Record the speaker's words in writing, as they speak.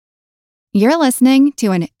You're listening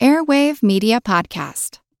to an Airwave Media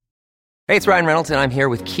Podcast. Hey, it's Ryan Reynolds, and I'm here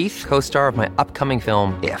with Keith, co-star of my upcoming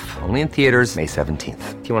film, If, only in theaters May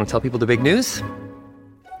 17th. Do you want to tell people the big news?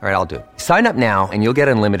 All right, I'll do it. Sign up now and you'll get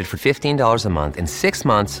unlimited for $15 a month and 6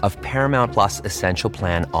 months of Paramount Plus Essential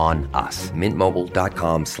Plan on us.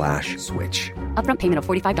 MintMobile.com/switch. Upfront payment of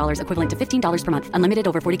 $45 equivalent to $15 per month. Unlimited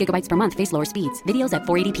over 40 gigabytes per month. Face lower speeds. Videos at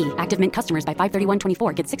 480p. Active Mint customers by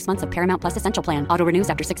 531.24 get 6 months of Paramount Plus Essential Plan. Auto renews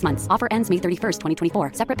after 6 months. Offer ends May 31st,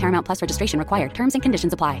 2024. Separate Paramount Plus registration required. Terms and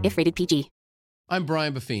conditions apply if rated PG. I'm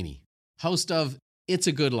Brian Buffini, host of It's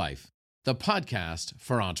a Good Life, the podcast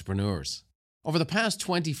for entrepreneurs. Over the past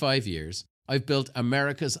 25 years, I've built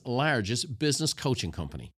America's largest business coaching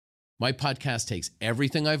company. My podcast takes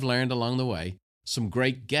everything I've learned along the way, some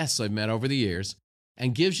great guests I've met over the years,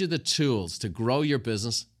 and gives you the tools to grow your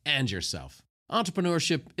business and yourself.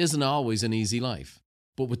 Entrepreneurship isn't always an easy life,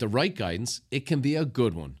 but with the right guidance, it can be a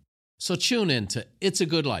good one. So tune in to It's a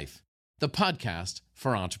Good Life, the podcast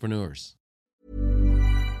for entrepreneurs.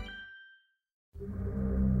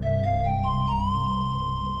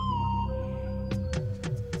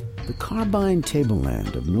 The Carbine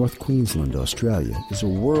Tableland of North Queensland, Australia, is a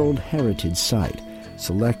World Heritage Site,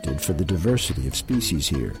 selected for the diversity of species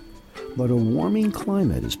here. But a warming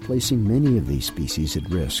climate is placing many of these species at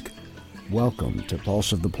risk. Welcome to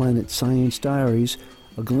Pulse of the Planet Science Diaries,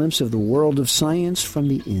 a glimpse of the world of science from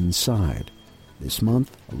the inside. This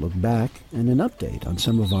month, a look back and an update on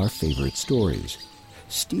some of our favorite stories.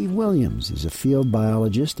 Steve Williams is a field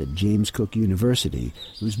biologist at James Cook University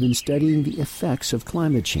who's been studying the effects of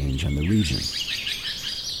climate change on the region.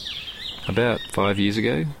 About 5 years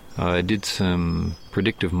ago, I did some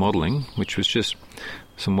predictive modelling, which was just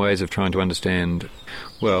some ways of trying to understand,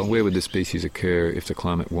 well, where would the species occur if the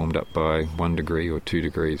climate warmed up by 1 degree or 2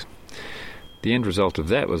 degrees. The end result of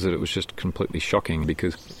that was that it was just completely shocking,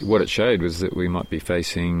 because what it showed was that we might be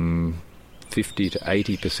facing 50 to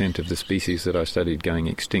 80% of the species that I studied going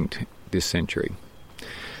extinct this century.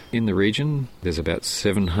 In the region, there's about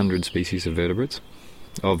 700 species of vertebrates.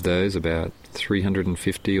 Of those, about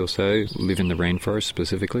 350 or so live in the rainforest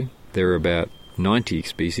specifically. There are about 90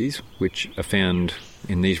 species which are found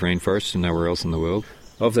in these rainforests and nowhere else in the world.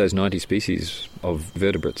 Of those 90 species of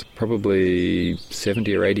vertebrates, probably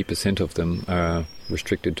 70 or 80% of them are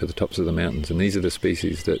restricted to the tops of the mountains, and these are the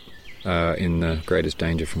species that are in the greatest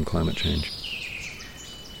danger from climate change.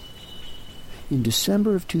 In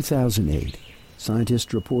December of 2008,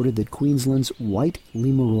 scientists reported that Queensland's white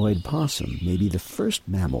lemuroid possum may be the first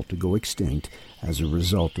mammal to go extinct as a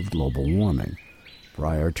result of global warming.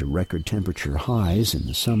 Prior to record temperature highs in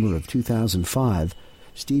the summer of 2005,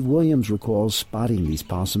 Steve Williams recalls spotting these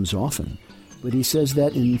possums often, but he says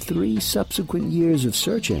that in 3 subsequent years of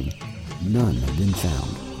searching, none have been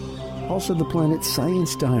found. Pulse of the Planet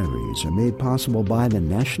Science Diaries are made possible by the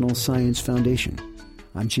National Science Foundation.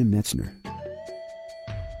 I'm Jim Metzner.